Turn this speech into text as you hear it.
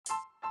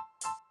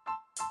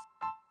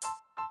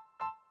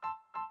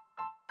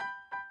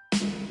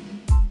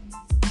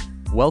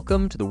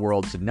Welcome to the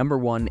world's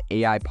 #1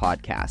 AI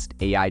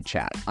podcast, AI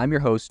Chat. I'm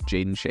your host,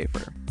 Jaden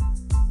Schaefer.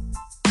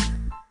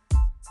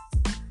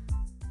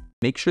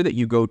 Make sure that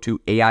you go to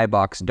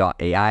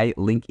aibox.ai,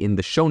 link in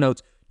the show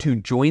notes, to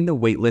join the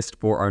waitlist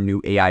for our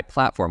new AI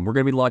platform. We're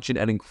going to be launching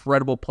an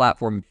incredible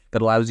platform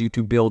that allows you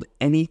to build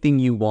anything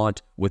you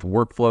want with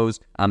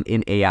workflows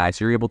in AI.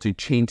 So you're able to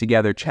chain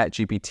together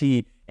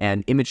ChatGPT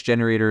and image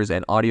generators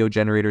and audio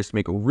generators to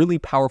make really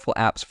powerful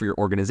apps for your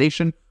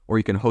organization, or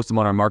you can host them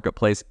on our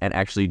marketplace and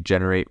actually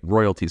generate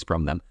royalties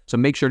from them. So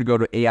make sure to go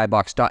to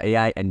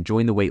aibox.ai and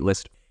join the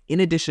waitlist. In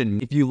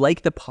addition, if you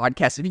like the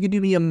podcast, if you could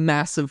do me a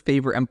massive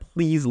favor and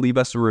please leave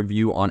us a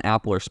review on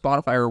Apple or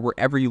Spotify or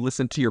wherever you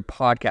listen to your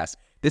podcast.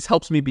 This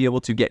helps me be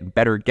able to get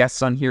better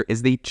guests on here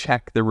as they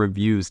check the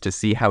reviews to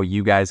see how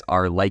you guys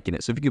are liking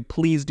it. So if you could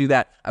please do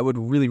that, I would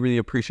really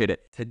appreciate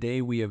it.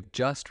 Today, we have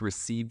just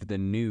received the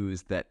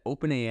news that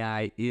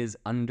OpenAI is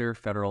under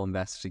federal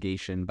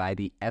investigation by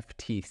the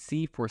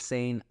FTC for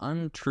saying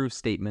untrue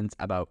statements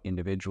about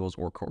individuals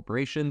or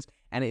corporations,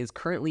 and it is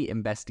currently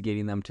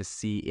investigating them to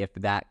see if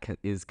that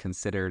is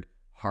considered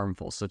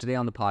harmful. So today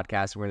on the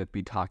podcast, we're going to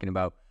be talking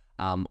about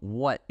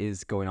what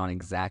is going on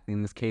exactly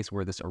in this case,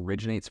 where this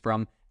originates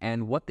from,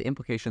 and what the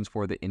implications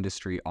for the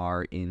industry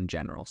are in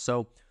general.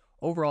 So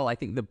overall, I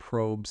think the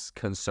probe's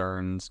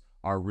concerns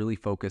are really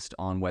focused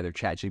on whether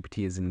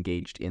ChatGPT is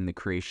engaged in the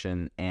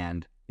creation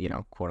and,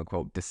 quote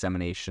unquote,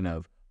 dissemination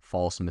of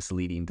false,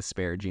 misleading,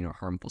 disparaging, or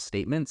harmful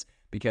statements,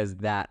 because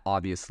that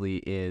obviously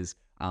is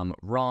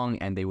wrong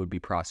and they would be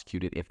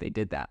prosecuted if they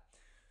did that.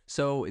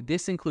 So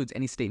this includes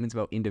any statements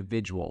about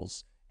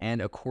individuals.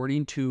 And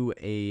according to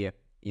a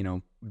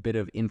bit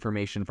of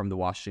information from the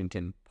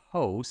Washington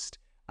Post,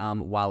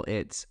 while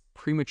it's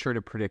premature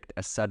to predict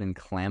a sudden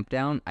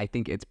clampdown, I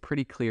think it's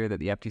pretty clear that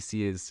the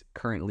FTC is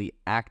currently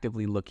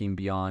actively looking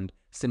beyond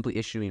simply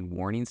issuing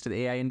warnings to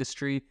the AI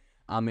industry,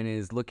 and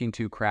is looking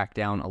to crack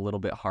down a little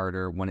bit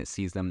harder when it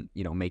sees them,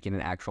 making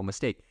an actual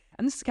mistake.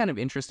 And this is kind of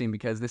interesting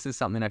because this is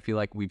something I feel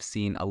like we've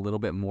seen a little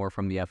bit more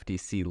from the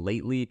FTC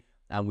lately.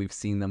 We've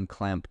seen them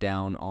clamp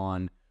down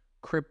on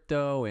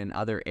crypto and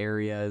other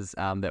areas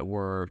that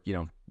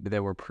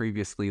were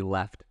previously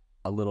left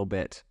a little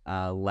bit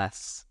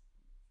less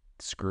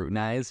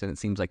scrutinized, and it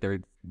seems like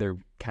they're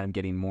kind of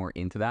getting more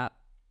into that.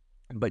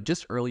 But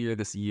just earlier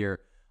this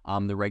year,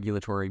 the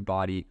regulatory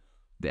body,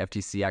 the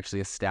FTC, actually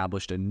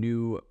established a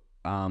new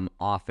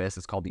office.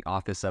 It's called the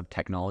Office of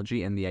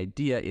Technology, and the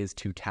idea is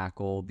to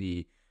tackle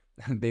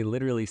they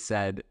literally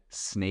said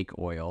snake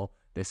oil.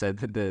 They said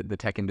that the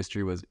tech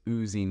industry was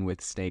oozing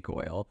with snake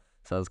oil.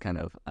 So that was kind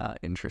of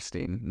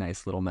interesting,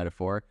 nice little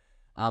metaphor.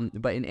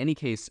 But in any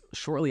case,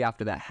 shortly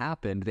after that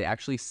happened, they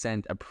actually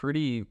sent a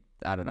pretty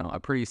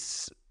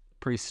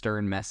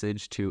stern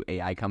message to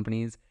AI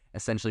companies,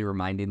 essentially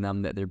reminding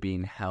them that they're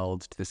being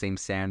held to the same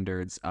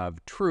standards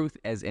of truth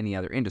as any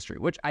other industry,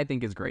 which I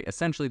think is great.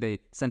 Essentially, they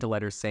sent a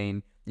letter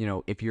saying,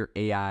 if your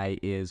AI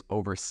is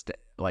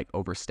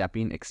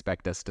overstepping,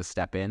 expect us to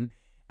step in.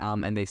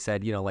 And they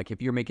said,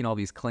 if you're making all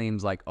these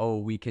claims like, oh,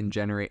 we can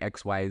generate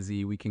X, Y,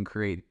 Z, we can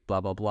create blah,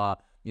 blah, blah,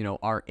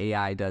 our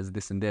AI does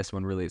this and this,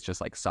 when really it's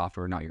just like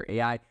software, not your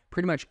AI.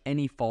 Pretty much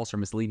any false or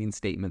misleading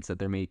statements that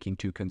they're making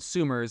to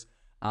consumers,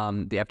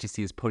 the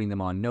FTC is putting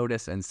them on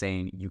notice and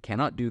saying, you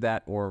cannot do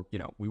that, or,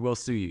 we will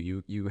sue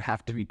you. You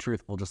have to be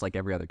truthful, just like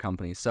every other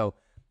company. So,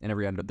 in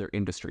every other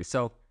industry.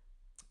 So,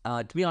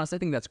 to be honest, I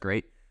think that's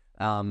great,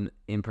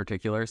 in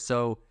particular.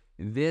 So,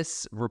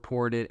 this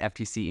reported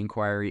FTC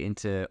inquiry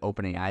into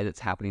OpenAI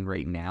that's happening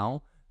right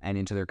now and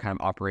into their kind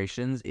of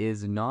operations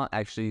is not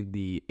actually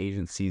the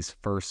agency's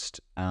first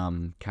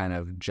kind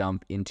of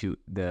jump into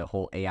the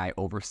whole AI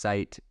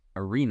oversight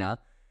arena,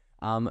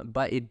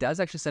 but it does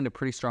actually send a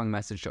pretty strong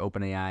message to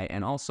OpenAI,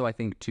 and also I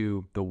think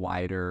to the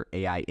wider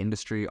AI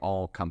industry,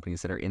 all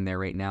companies that are in there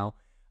right now.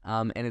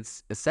 And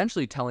it's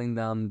essentially telling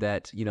them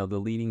that, the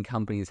leading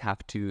companies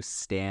have to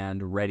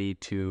stand ready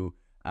to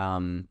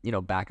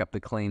back up the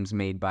claims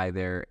made by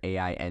their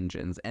AI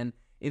engines. And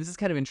this is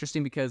kind of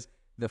interesting because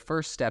the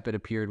first step, it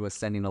appeared, was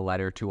sending a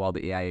letter to all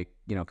the AI,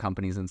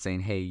 companies and saying,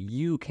 hey,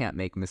 you can't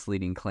make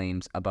misleading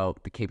claims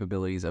about the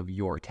capabilities of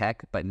your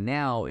tech. But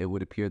now it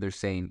would appear they're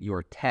saying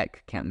your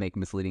tech can't make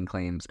misleading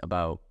claims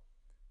about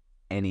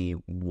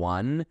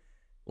anyone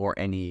or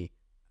any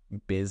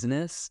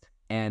business.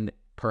 And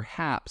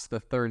perhaps the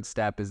third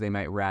step is they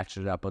might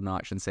ratchet it up a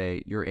notch and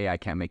say your AI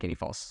can't make any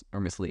false or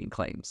misleading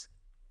claims,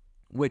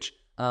 which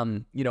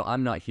I'm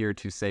not here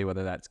to say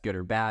whether that's good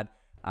or bad.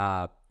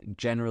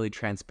 Generally,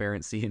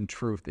 transparency and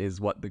truth is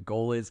what the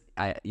goal is.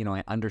 I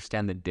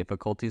understand the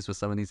difficulties with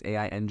some of these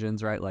AI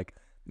engines, right? Like,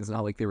 it's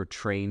not like they were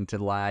trained to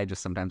lie.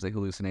 Just sometimes they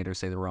hallucinate or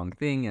say the wrong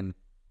thing. And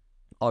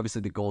obviously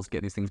the goal is to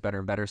get these things better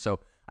and better. So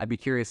I'd be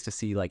curious to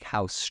see like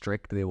how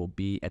strict they will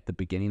be at the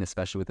beginning,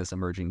 especially with this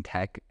emerging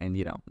tech and,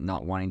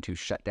 not wanting to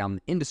shut down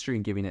the industry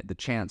and giving it the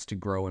chance to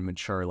grow and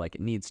mature like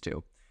it needs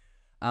to.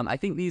 I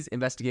think these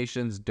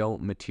investigations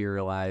don't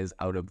materialize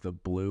out of the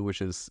blue,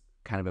 which is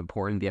kind of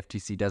important. The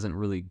FTC doesn't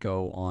really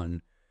go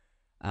on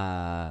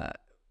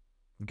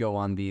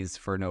these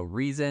for no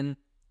reason.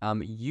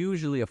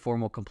 Usually a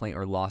formal complaint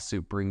or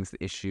lawsuit brings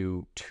the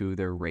issue to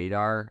their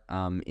radar,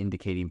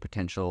 indicating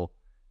potential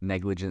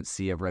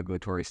negligency of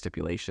regulatory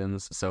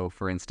stipulations. So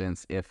for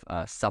instance, if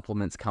a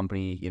supplements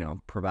company,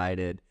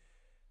 provided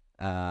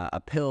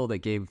a pill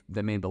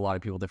that made a lot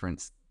of people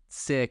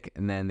sick,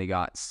 and then they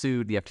got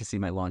sued, the FTC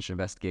might launch an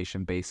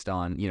investigation based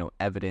on,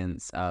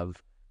 evidence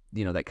of,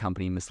 that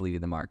company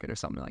misleading the market or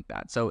something like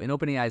that. So in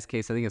OpenAI's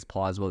case, I think it's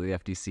plausible that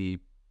the FTC's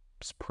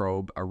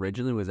probe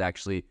originally was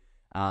actually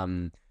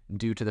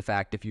due to the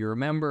fact, if you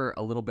remember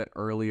a little bit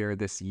earlier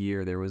this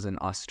year, there was an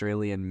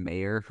Australian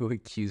mayor who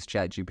accused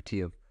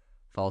ChatGPT of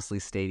falsely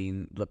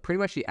stating, pretty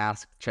much he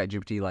asked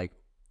ChatGPT, like,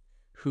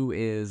 who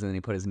is, and then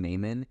he put his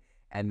name in,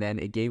 and then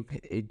it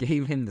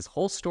gave him this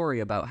whole story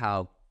about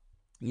how,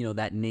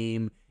 that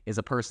name is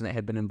a person that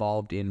had been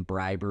involved in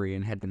bribery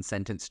and had been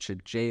sentenced to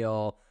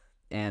jail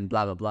and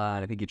blah, blah, blah.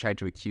 And I think he tried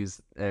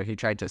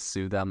to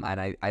sue them.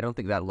 And I don't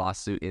think that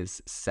lawsuit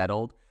is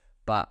settled,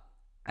 but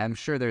I'm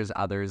sure there's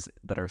others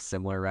that are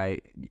similar,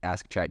 right?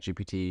 Ask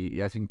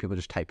ChatGPT. I think people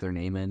just type their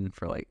name in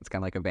for it's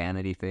kind of like a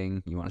vanity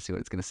thing. You want to see what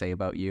it's going to say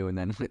about you. And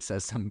then when it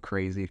says some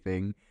crazy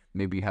thing,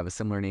 maybe you have a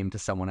similar name to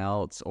someone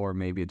else, or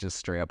maybe it just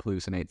straight up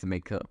hallucinates and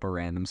makes up a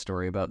random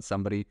story about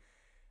somebody.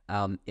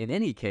 In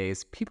any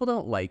case, people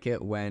don't like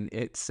it when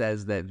it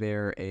says that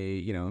they're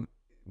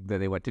that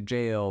they went to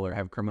jail or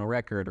have a criminal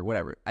record or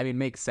whatever. I mean,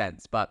 makes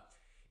sense, but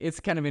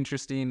it's kind of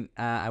interesting.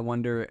 I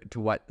wonder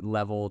to what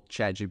level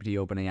ChatGPT,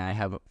 OpenAI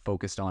have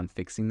focused on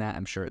fixing that.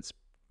 I'm sure it's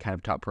kind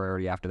of top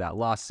priority after that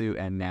lawsuit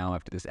and now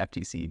after this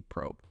FTC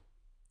probe.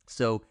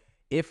 So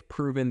if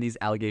proven, these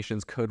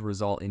allegations could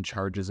result in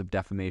charges of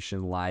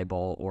defamation,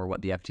 libel, or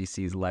what the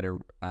FTC's letter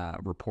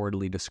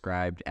reportedly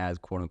described as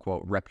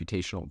quote-unquote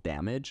reputational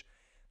damage.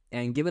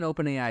 And given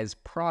OpenAI's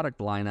product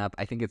lineup,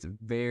 I think it's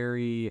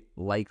very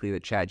likely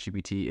that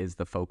ChatGPT is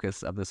the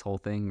focus of this whole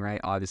thing, right?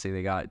 Obviously,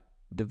 they got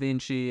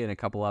DaVinci and a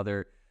couple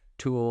other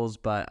tools,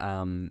 but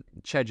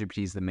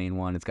ChatGPT is the main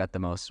one. It's got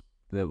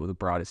the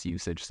broadest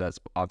usage, so that's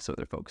obviously what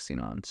they're focusing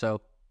on. So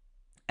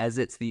as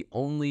it's the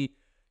only,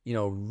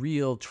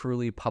 real,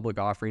 truly public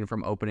offering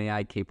from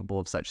OpenAI capable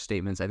of such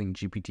statements, I think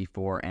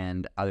GPT-4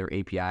 and other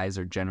APIs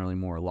are generally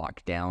more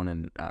locked down,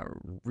 and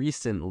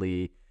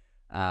recently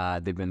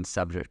they've been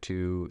subject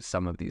to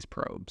some of these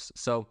probes.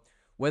 So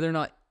whether or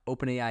not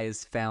OpenAI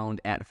is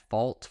found at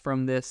fault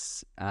from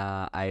this,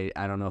 I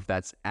don't know if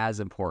that's as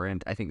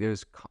important. I think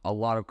there's a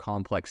lot of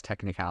complex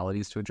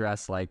technicalities to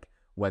address, like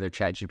whether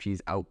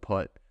ChatGPT's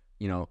output,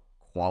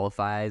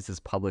 qualifies as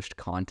published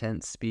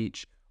content,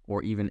 speech,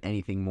 or even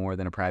anything more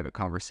than a private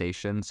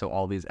conversation. So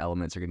all these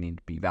elements are going to need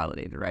to be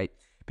validated, right?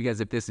 Because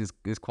if this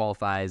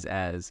qualifies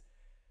as,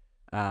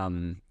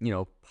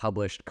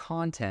 published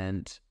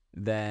content,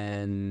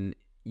 then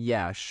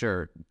yeah,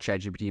 sure,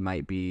 ChatGPT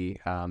might be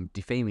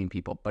defaming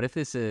people. But if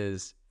this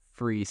is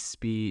free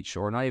speech,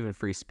 or not even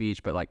free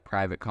speech, but like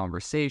private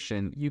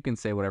conversation, you can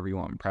say whatever you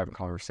want in private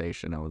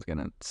conversation. No one's going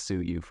to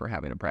sue you for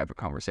having a private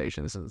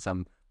conversation. This isn't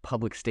some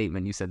public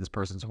statement. You said this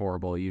person's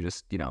horrible. You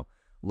just,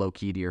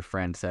 low-key to your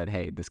friend said,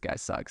 hey, this guy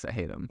sucks, I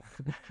hate him,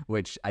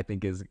 which I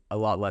think is a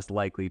lot less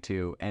likely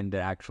to end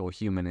an actual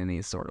human in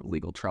any sort of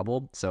legal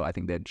trouble. So I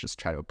think they'd just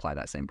try to apply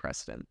that same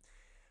precedent.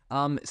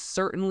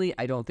 Certainly,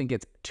 I don't think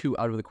it's too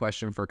out of the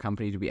question for a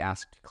company to be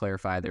asked to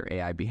clarify their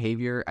AI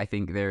behavior. I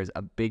think there's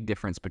a big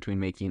difference between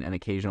making an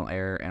occasional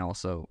error and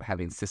also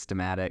having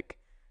systematic,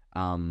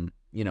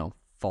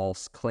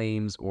 false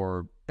claims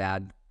or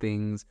bad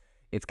things.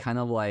 It's kind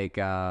of like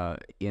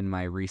in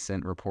my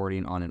recent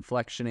reporting on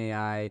Inflection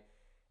AI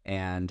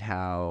and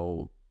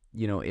how,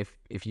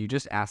 if you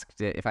just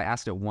asked it, if I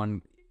asked it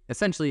one,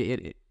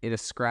 essentially it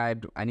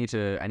ascribed, I need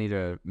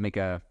to make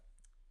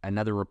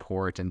another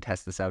report and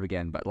test this out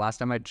again. But last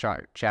time I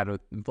chatted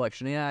with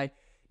Inflection AI,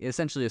 it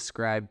essentially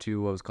ascribed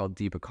to what was called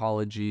deep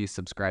ecology,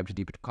 subscribed to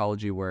deep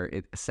ecology, where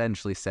it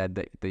essentially said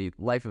that the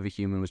life of a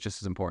human was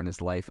just as important as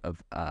the life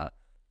of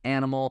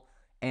animal.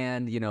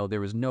 And,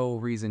 there was no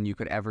reason you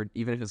could ever,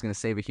 even if it was going to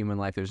save a human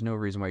life, there's no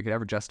reason why you could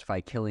ever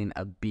justify killing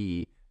a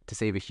bee to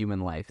save a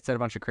human life. It said a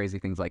bunch of crazy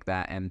things like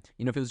that. And,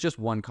 if it was just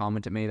one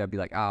comment it made, I'd be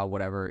like,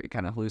 whatever, it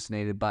kind of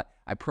hallucinated. But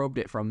I probed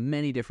it from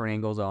many different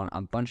angles on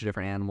a bunch of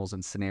different animals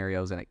and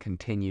scenarios, and it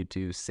continued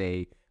to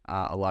say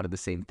a lot of the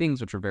same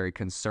things, which were very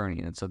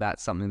concerning. And so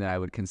that's something that I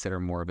would consider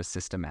more of a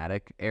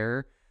systematic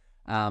error.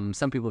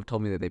 Some people have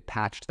told me that they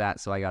patched that,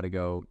 so I got to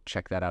go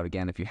check that out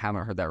again. If you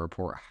haven't heard that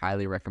report,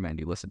 highly recommend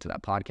you listen to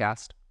that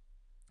podcast.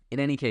 In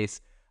any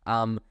case,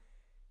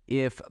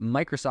 if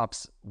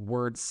Microsoft's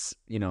words,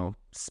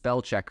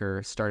 spell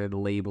checker started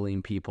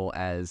labeling people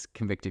as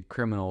convicted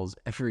criminals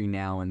every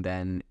now and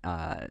then,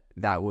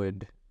 that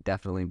would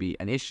definitely be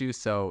an issue.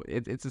 So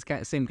it's the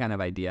same kind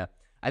of idea.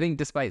 I think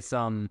despite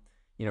some,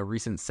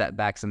 recent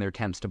setbacks in their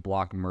attempts to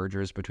block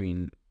mergers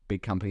between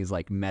big companies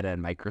like Meta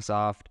and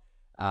Microsoft,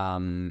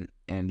 and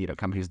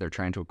companies they're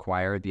trying to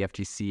acquire, the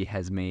FTC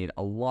has made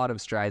a lot of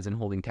strides in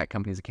holding tech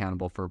companies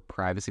accountable for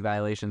privacy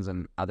violations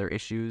and other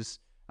issues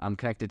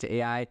connected to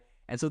AI.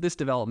 And so this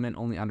development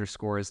only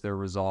underscores their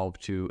resolve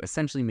to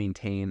essentially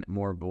maintain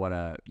more of what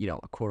a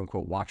quote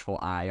unquote watchful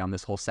eye on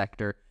this whole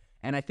sector.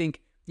 And I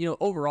think,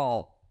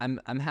 overall,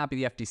 I'm happy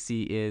the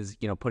FTC is,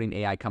 putting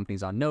AI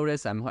companies on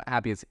notice. I'm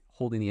happy it's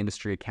holding the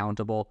industry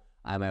accountable.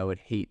 I would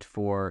hate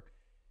for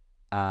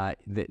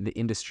the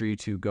industry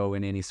to go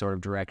in any sort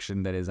of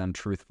direction that is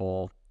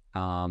untruthful.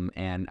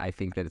 And I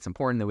think that it's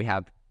important that we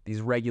have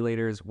these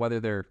regulators, whether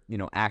they're,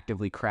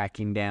 actively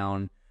cracking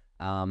down,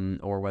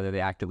 or whether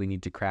they actively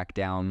need to crack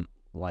down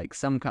like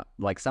some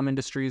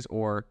industries,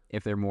 or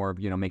if they're more,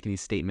 making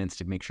these statements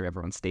to make sure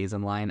everyone stays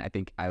in line. I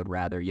think I would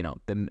rather,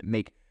 them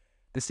make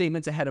the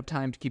statements ahead of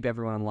time to keep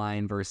everyone in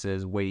line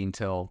versus waiting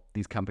till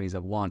these companies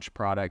have launched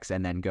products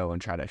and then go and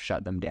try to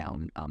shut them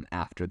down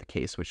after the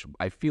case, which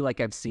I feel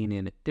like I've seen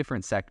in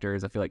different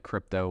sectors. I feel like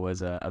crypto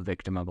was a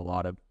victim of a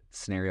lot of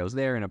scenarios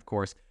there. And of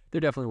course,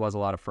 there definitely was a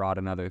lot of fraud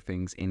and other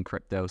things in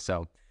crypto.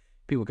 So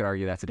people could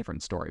argue that's a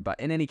different story. But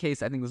in any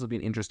case, I think this will be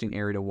an interesting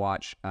area to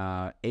watch.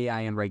 AI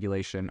and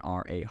regulation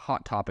are a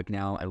hot topic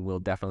now, and we'll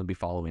definitely be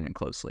following it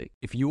closely.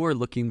 If you are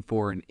looking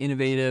for an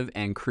innovative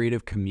and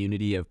creative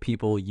community of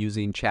people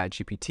using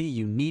ChatGPT,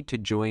 you need to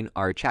join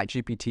our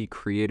ChatGPT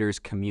creators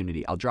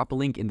community. I'll drop a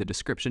link in the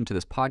description to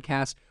this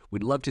podcast.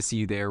 We'd love to see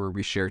you there, where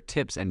we share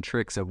tips and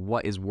tricks of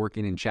what is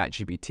working in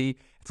ChatGPT.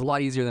 It's a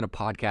lot easier than a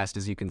podcast,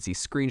 as you can see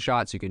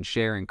screenshots, you can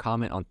share and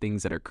comment on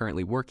things that are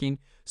currently working.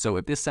 So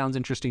if this sounds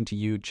interesting to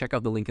you, check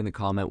out the link in the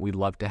comment. We'd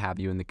love to have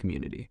you in the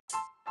community.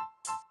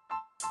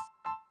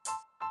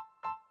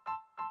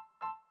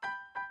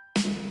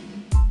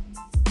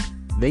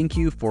 Thank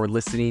you for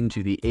listening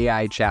to the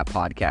AI Chat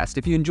Podcast.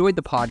 If you enjoyed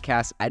the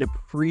podcast, I'd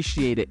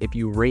appreciate it if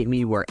you rate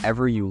me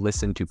wherever you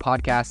listen to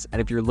podcasts. And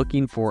if you're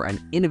looking for an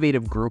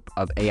innovative group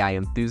of AI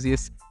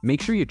enthusiasts,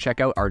 make sure you check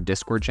out our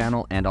Discord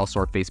channel and also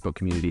our Facebook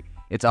community.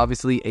 It's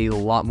obviously a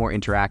lot more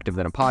interactive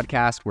than a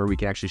podcast, where we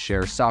can actually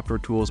share software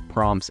tools,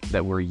 prompts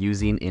that we're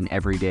using in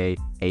everyday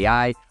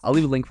AI. I'll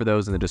leave a link for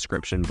those in the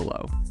description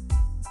below.